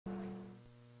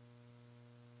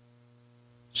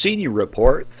Senior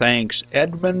Report thanks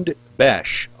Edmund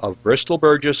Besch of Bristol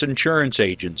Burgess Insurance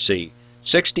Agency,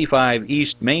 65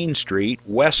 East Main Street,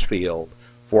 Westfield,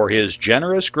 for his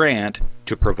generous grant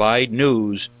to provide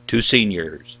news to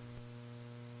seniors.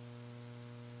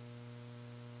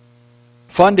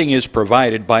 Funding is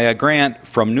provided by a grant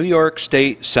from New York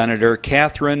State Senator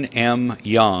Catherine M.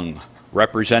 Young,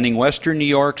 representing Western New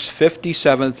York's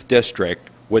 57th District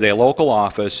with a local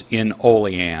office in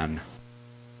Olean.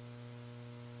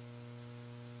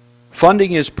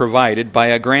 Funding is provided by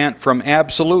a grant from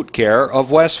Absolute Care of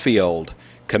Westfield,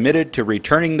 committed to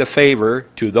returning the favor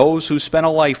to those who spent a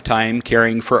lifetime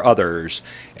caring for others.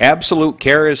 Absolute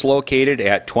Care is located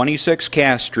at 26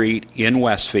 Cass Street in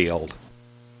Westfield.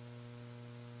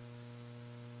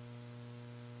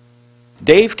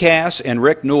 Dave Cass and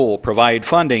Rick Newell provide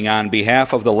funding on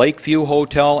behalf of the Lakeview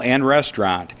Hotel and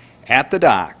Restaurant at the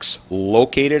Docks,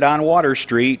 located on Water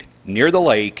Street near the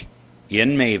lake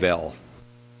in Mayville.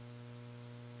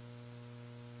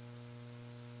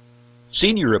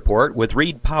 Senior Report with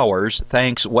Reed Powers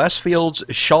thanks Westfield's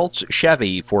Schultz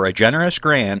Chevy for a generous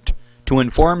grant to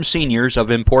inform seniors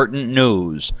of important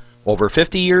news. Over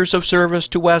 50 years of service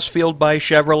to Westfield by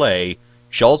Chevrolet,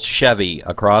 Schultz Chevy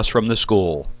across from the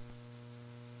school.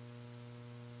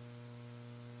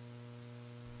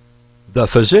 The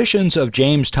physicians of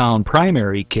Jamestown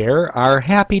Primary Care are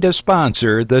happy to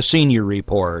sponsor the Senior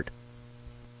Report.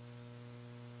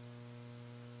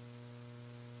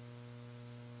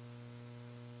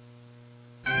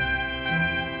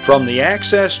 From the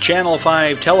Access Channel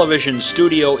 5 television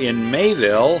studio in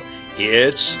Mayville,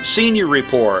 it's Senior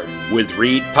Report with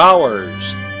Reed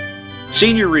Powers.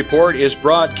 Senior Report is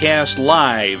broadcast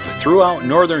live throughout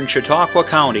northern Chautauqua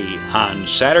County on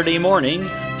Saturday morning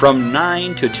from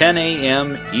 9 to 10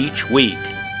 a.m. each week.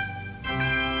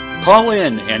 Call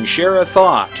in and share a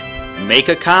thought, make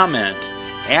a comment,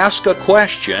 ask a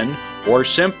question, or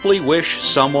simply wish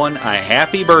someone a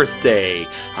happy birthday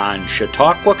on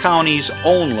Chautauqua County's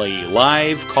only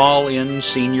live call-in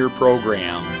senior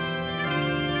program.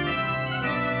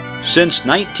 Since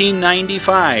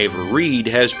 1995, Reed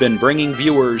has been bringing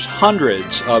viewers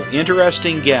hundreds of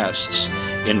interesting guests,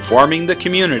 informing the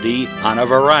community on a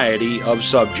variety of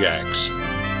subjects.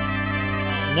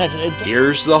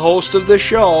 Here's the host of the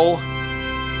show,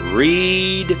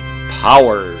 Reed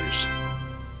Powers.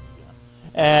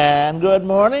 And good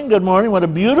morning, good morning. What a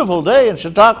beautiful day in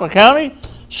Chautauqua County.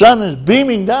 Sun is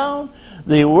beaming down.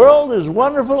 The world is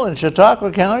wonderful in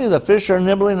Chautauqua County. The fish are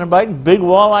nibbling and biting. Big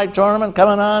walleye tournament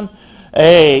coming on.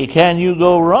 Hey, can you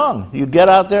go wrong? You get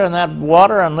out there in that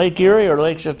water on Lake Erie or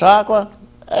Lake Chautauqua.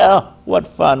 Oh, what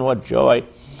fun, what joy.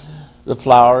 The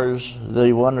flowers,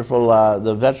 the wonderful,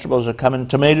 the vegetables are coming.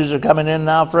 Tomatoes are coming in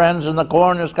now, friends, and the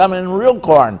corn is coming in, real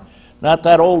corn. Not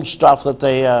that old stuff that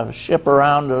they ship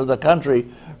around the country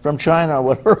from China or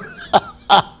whatever.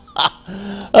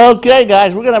 Okay,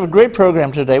 guys, we're going to have a great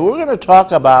program today. We're going to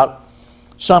talk about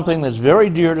something that's very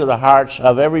dear to the hearts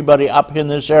of everybody up in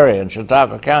this area, in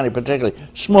Chautauqua County particularly,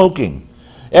 smoking.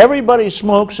 Everybody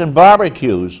smokes and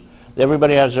barbecues.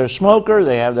 Everybody has their smoker,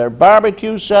 they have their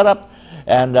barbecue set up,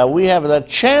 and we have the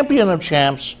champion of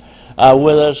champs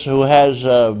with us who has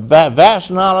vast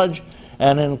knowledge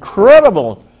and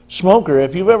incredible smoker.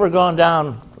 If you've ever gone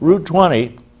down Route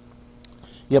 20,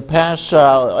 you pass,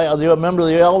 remember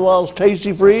the Elwell's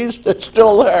Tasty Freeze? It's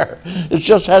still there. It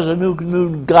just has a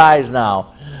new guise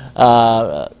now.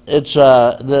 It's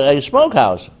a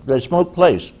smokehouse, the smoke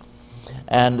place.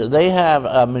 And they have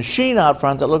a machine out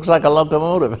front that looks like a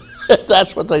locomotive.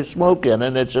 That's what they smoke in,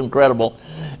 and it's incredible.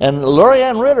 And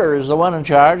Lorianneritter is the one in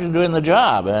charge and doing the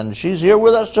job, and she's here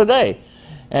with us today.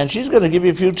 And she's going to give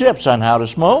you a few tips on how to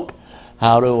smoke,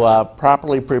 how to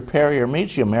properly prepare your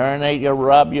meats, you marinate, you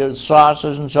rub, your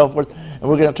sauces and so forth. And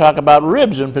we're going to talk about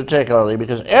ribs in particularly,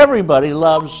 because everybody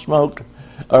loves smoked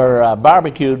or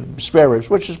barbecued spare ribs,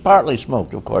 which is partly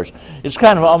smoked, of course. It's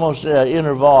kind of almost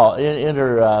interwoven.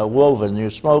 You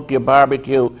smoke, you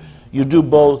barbecue, you do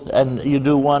both, and you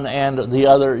do one and the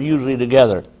other, usually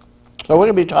together. So we're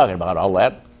going to be talking about all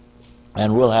that,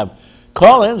 and we'll have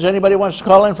call-ins. Anybody wants to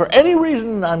call in for any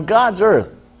reason on God's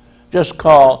earth, just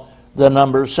call the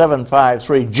number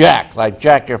 753-JACK, like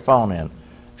jack your phone in. If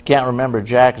you can't remember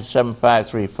JACK, it's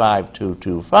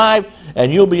 753-5225,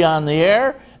 and you'll be on the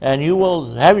air, and you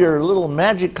will have your little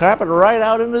magic carpet right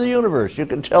out into the universe. You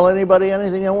can tell anybody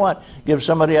anything you want. Give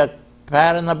somebody a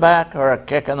pat in the back or a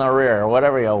kick in the rear, or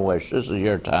whatever you wish. This is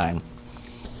your time.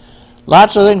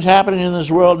 Lots of things happening in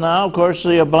this world now. Of course, the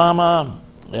Obama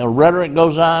rhetoric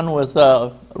goes on with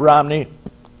Romney.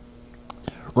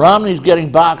 Romney's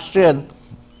getting boxed in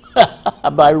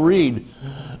by Reed.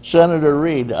 Senator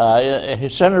Reid.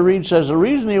 Senator Reid says the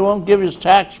reason he won't give his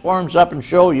tax forms up and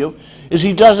show you is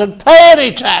he doesn't pay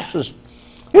any taxes.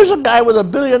 Here's a guy with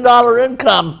 $1 billion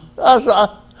income,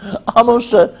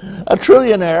 almost a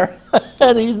trillionaire,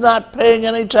 and he's not paying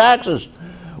any taxes.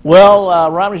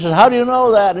 Well, Romney says, how do you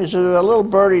know that? And he said, a little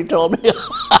birdie told me.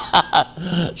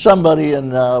 Somebody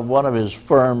in one of his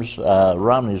firms,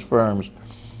 Romney's firms,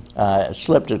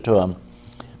 slipped it to him.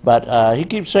 But he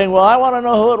keeps saying, well, I want to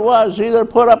know who it was. Either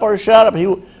put up or shut up.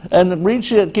 And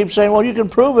Reid keeps saying, well, you can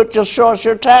prove it. Just show us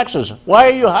your taxes. Why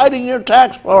are you hiding your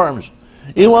tax forms?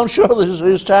 He won't show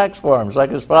his tax forms like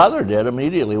his father did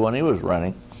immediately when he was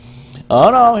running. Oh,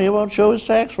 no, he won't show his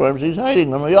tax forms. He's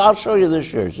hiding them. I'll show you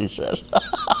this year's, he says.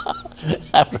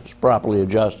 After it's properly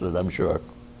adjusted, I'm sure.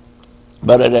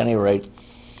 But at any rate,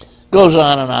 goes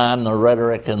on, the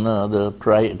rhetoric and the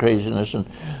craziness, and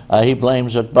he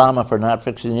blames Obama for not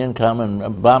fixing the income, and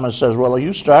Obama says, well,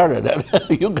 you started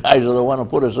it. You guys are the one who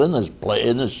put us in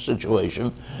this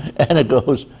situation, and it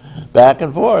goes back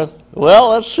and forth. Well,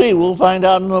 let's see. We'll find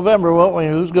out in November, won't we,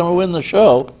 who's going to win the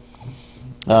show.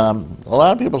 A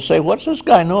lot of people say, what's this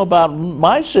guy know about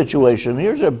my situation?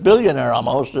 Here's a billionaire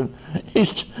almost, and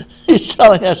he's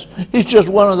telling us he's just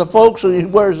one of the folks, and he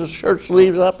wears his shirt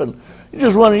sleeves up, and he's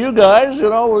just one of you guys, you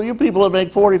know. Well, you people that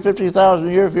make 40, 50,000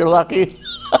 a year if you're lucky.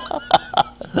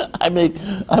 I make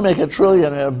 $1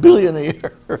 trillion, $1 billion a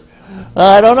year.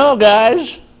 I don't know,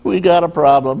 guys. We got a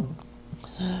problem.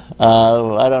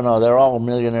 I don't know. They're all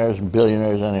millionaires and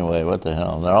billionaires anyway. What the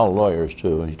hell? They're all lawyers,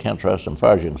 too. You can't trust them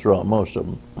far as you can throw out most of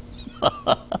them.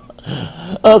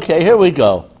 Okay, here we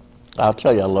go. I'll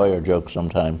tell you a lawyer joke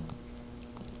sometime.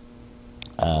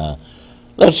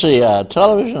 Let's see.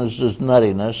 Television is just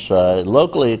nuttiness.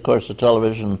 Locally, of course, the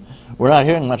television, we're not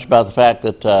hearing much about the fact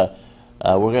that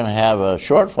we're going to have a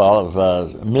shortfall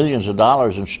of millions of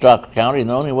dollars in Chautauqua County, and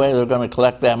the only way they're going to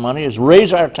collect that money is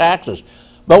raise our taxes.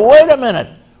 But wait a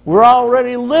minute, we're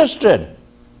already listed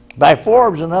by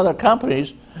Forbes and other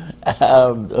companies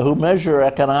who measure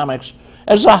economics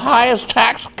as the highest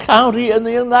tax county in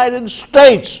the United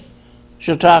States,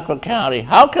 Chautauqua County.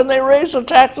 How can they raise the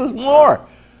taxes more?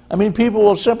 I mean, people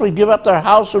will simply give up their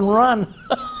house and run.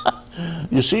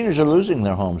 Your seniors are losing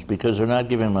their homes because they're not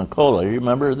giving them a COLA. You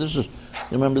remember this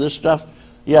stuff?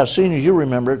 Yeah, seniors, you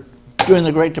remember it. During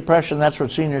the Great Depression, that's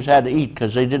what seniors had to eat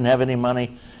because they didn't have any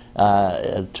money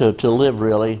to live,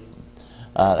 really.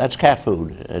 That's cat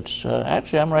food. It's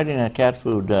actually, I'm writing a cat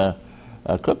food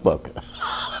cookbook.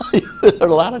 There are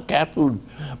a lot of cat food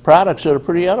products that are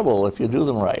pretty edible if you do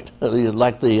them right.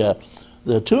 Like the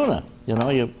tuna. You know,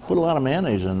 you put a lot of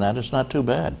mayonnaise in that. It's not too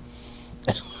bad.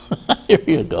 Here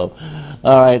you go.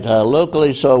 All right,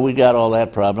 locally, so we got all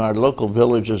that problem. Our local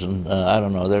villages, and I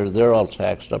don't know, they're all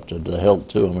taxed up to the hilt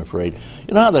too, I'm afraid.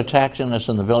 You know how they're taxing us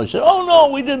in the village? Say, oh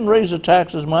no, we didn't raise the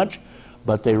taxes much,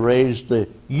 but they raised the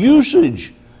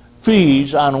usage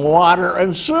fees on water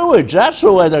and sewage. That's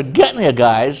the way they're getting you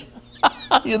guys.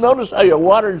 You notice how your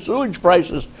water and sewage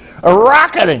prices are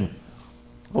rocketing.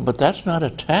 Well, but that's not a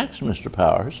tax, Mr.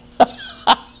 Powers.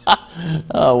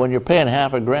 When you're paying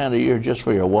half $1,000 a year just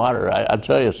for your water, I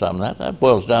tell you something, that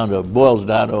boils down to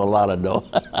a lot of dough,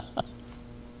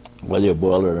 whether you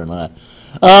boil it or not.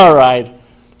 All right,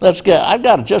 I've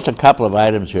got just a couple of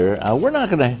items here. We're not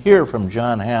going to hear from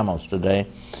John Hamels today.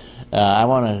 I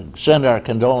want to send our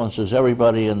condolences,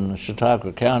 everybody in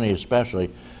Chautauqua County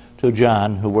especially, to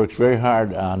John, who works very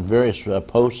hard on various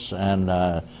posts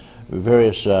and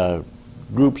various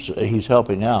groups he's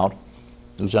helping out.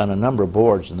 He's on a number of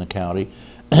boards in the county.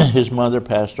 His mother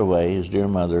passed away, his dear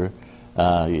mother,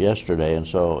 yesterday, and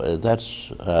so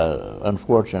that's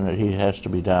unfortunate. He has to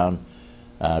be down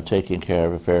taking care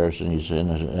of affairs, and he's in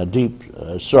a deep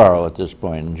sorrow at this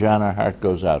point. And John, our heart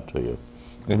goes out to you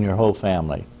and your whole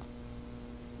family.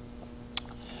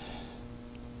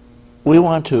 We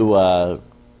want to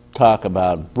talk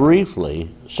about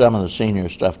briefly some of the senior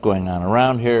stuff going on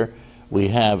around here. We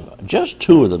have just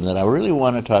two of them that I really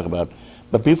want to talk about.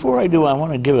 But before I do, I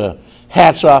want to give a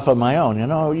hats off of my own. You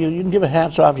know, you can give a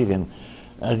hats off. You can.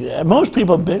 Most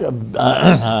people groan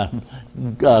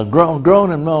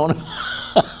and moan.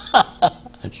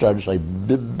 I started to say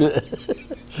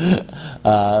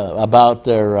about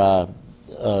their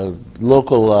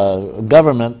local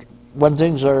government when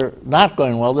things are not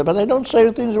going well, but they don't say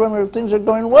things when things are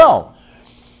going well.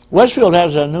 Westfield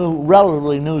has a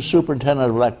relatively new superintendent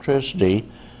of electricity.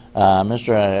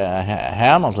 Mr.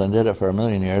 Hamilton did it for 1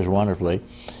 million years wonderfully.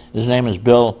 His name is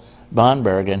Bill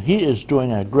Bonberg, and he is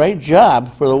doing a great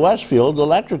job for the Westfield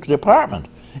Electric Department.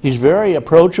 He's very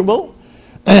approachable.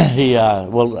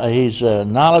 He's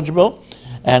knowledgeable,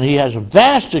 and he has a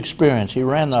vast experience. He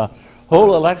ran the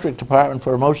whole electric department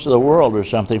for most of the world or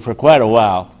something for quite a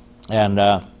while,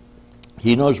 and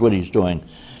he knows what he's doing.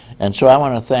 And so I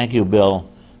want to thank you, Bill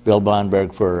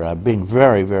Bonberg, for being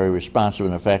very, very responsive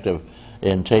and effective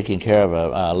in taking care of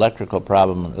an electrical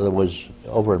problem that was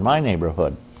over in my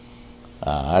neighborhood.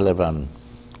 I live on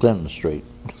Clinton Street.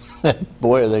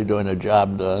 Boy, are they doing a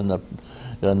job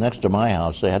next to my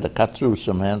house. They had to cut through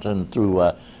cement and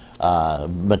through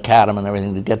macadam and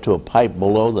everything to get to a pipe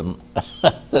below them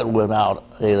that went out,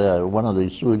 one of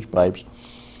these sewage pipes.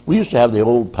 We used to have the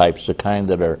old pipes, the kind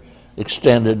that are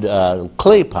extended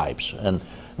clay pipes, and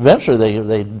eventually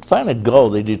they finally go,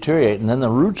 they deteriorate, and then the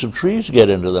roots of trees get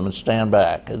into them and stand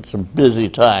back. It's a busy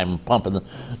time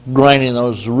grinding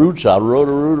those roots out,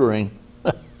 rotor-rootering.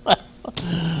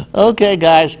 Okay,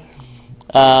 guys,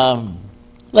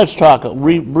 let's talk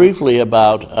briefly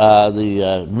about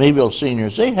the Mayville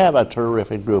seniors. They have a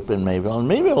terrific group in Mayville, and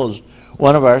Mayville is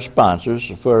one of our sponsors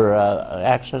for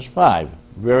Access 5.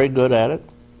 Very good at it.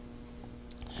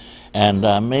 And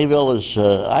Mayville is,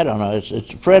 I don't know,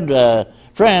 it's Fred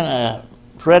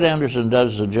Anderson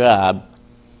does the job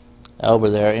over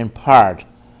there in part,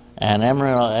 and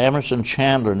Emerson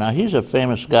Chandler, now he's a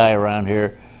famous guy around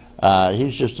here.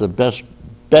 He's just the best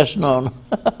known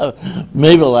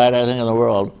Mayvilleite, I think, in the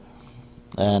world.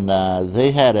 And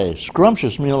they had a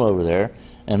scrumptious meal over there,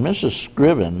 and Mrs.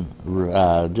 Scriven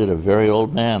did a very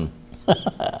old man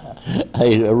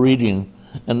a reading,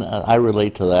 and I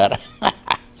relate to that.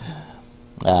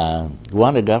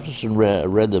 Wanda Gustafson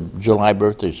read the July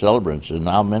birthday celebrants, and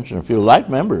I'll mention a few life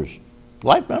members.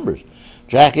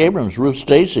 Jack Abrams, Ruth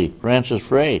Stacy, Francis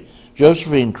Frey,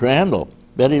 Josephine Crandall,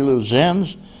 Betty Lou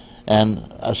Zenz,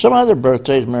 and some other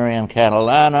birthdays, Marianne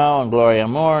Catalano and Gloria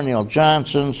Moore, Neil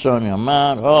Johnson, Sonia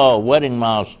Mount, wedding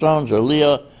milestones are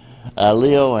Leo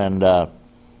and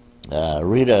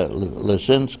Rita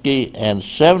Lisinski, and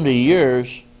 70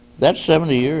 years, that's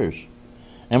 70 years.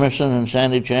 Emerson and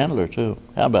Sandy Chandler, too.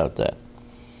 How about that?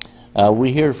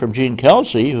 We hear from Gene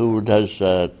Kelsey, who does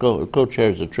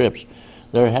co-chairs the trips.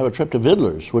 They have a trip to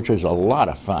Vidler's, which is a lot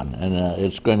of fun, and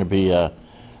it's going to be, they're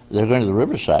going to the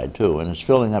Riverside, too, and it's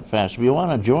filling up fast. If you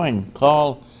want to join,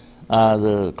 call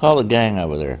the gang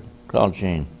over there. Call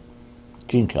Gene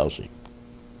Kelsey.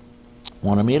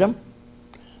 Want to meet them?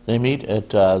 They meet at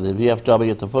the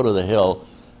VFW at the foot of the hill,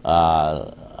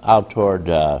 out toward,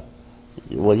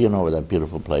 well, you know where that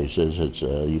beautiful place is. It's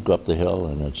you go up the hill,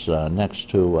 and it's next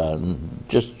to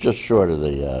just short of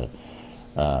the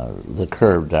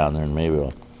curve down there in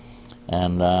Mayville,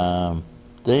 and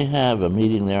they have a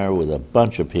meeting there with a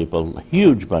bunch of people, a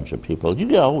huge bunch of people. You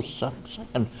get a whole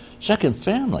second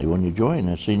family when you join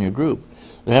a senior group.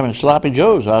 They're having Sloppy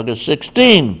Joe's August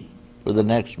 16 for the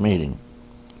next meeting.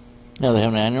 Now they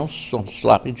have an annual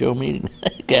Sloppy Joe meeting.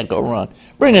 You can't go wrong.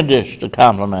 Bring a dish to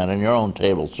compliment on your own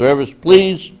table service,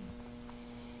 please.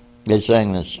 They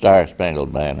sang the Star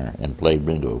Spangled Banner and played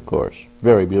bingo, of course,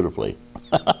 very beautifully.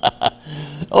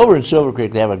 Over in Silver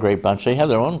Creek, they have a great bunch. They have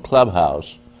their own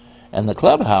clubhouse, and the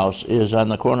clubhouse is on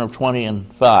the corner of 20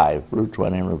 and 5, Route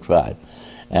 20 and Route 5.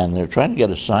 And they're trying to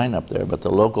get a sign up there, but the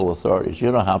local authorities,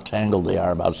 you know how tangled they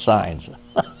are about signs.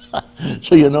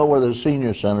 So you know where the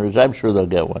senior center is. I'm sure they'll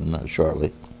get one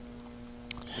shortly.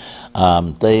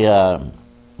 They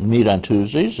meet on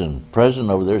Tuesdays, and president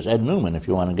over there is Ed Newman. If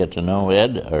you want to get to know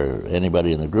Ed or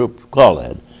anybody in the group, call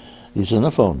Ed. He's in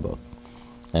the phone book.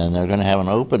 And they're going to have an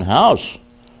open house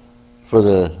for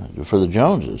the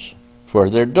Joneses, for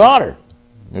their daughter.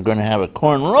 They're going to have a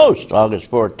corn roast August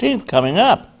 14th coming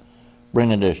up.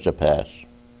 Bring a dish to pass.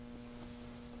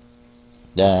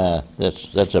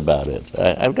 That's about it.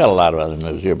 I've got a lot of other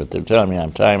news here, but they're telling me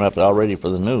I'm time up already for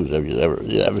the news.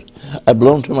 I've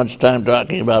blown too much time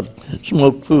talking about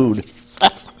smoked food.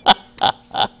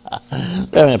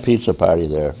 They're having a pizza party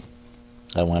there.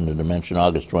 I wanted to mention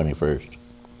August 21st.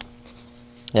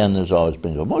 And there's always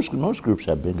bingo. Most groups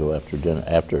have bingo after dinner,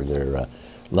 after their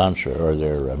lunch or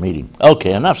their meeting.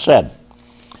 Okay, enough said.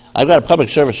 I've got a public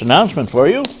service announcement for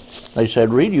you. They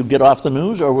said, Reed, you get off the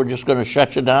news or we're just going to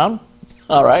shut you down.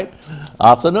 All right,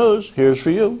 off the news. Here's for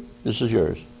you. This is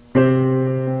yours.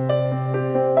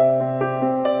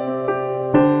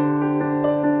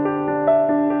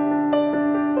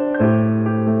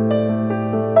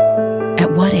 At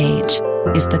what age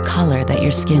is the color that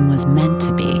your skin was meant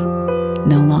to be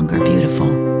no longer beautiful?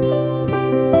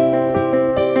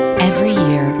 Every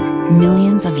year,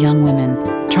 millions of young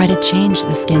women try to change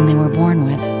the skin they were born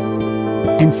with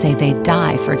and say they'd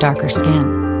die for darker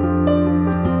skin.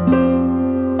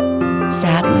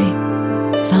 Sadly,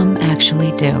 some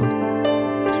actually do.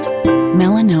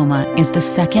 Melanoma is the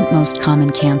second most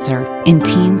common cancer in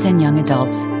teens and young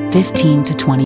adults 15 to 20.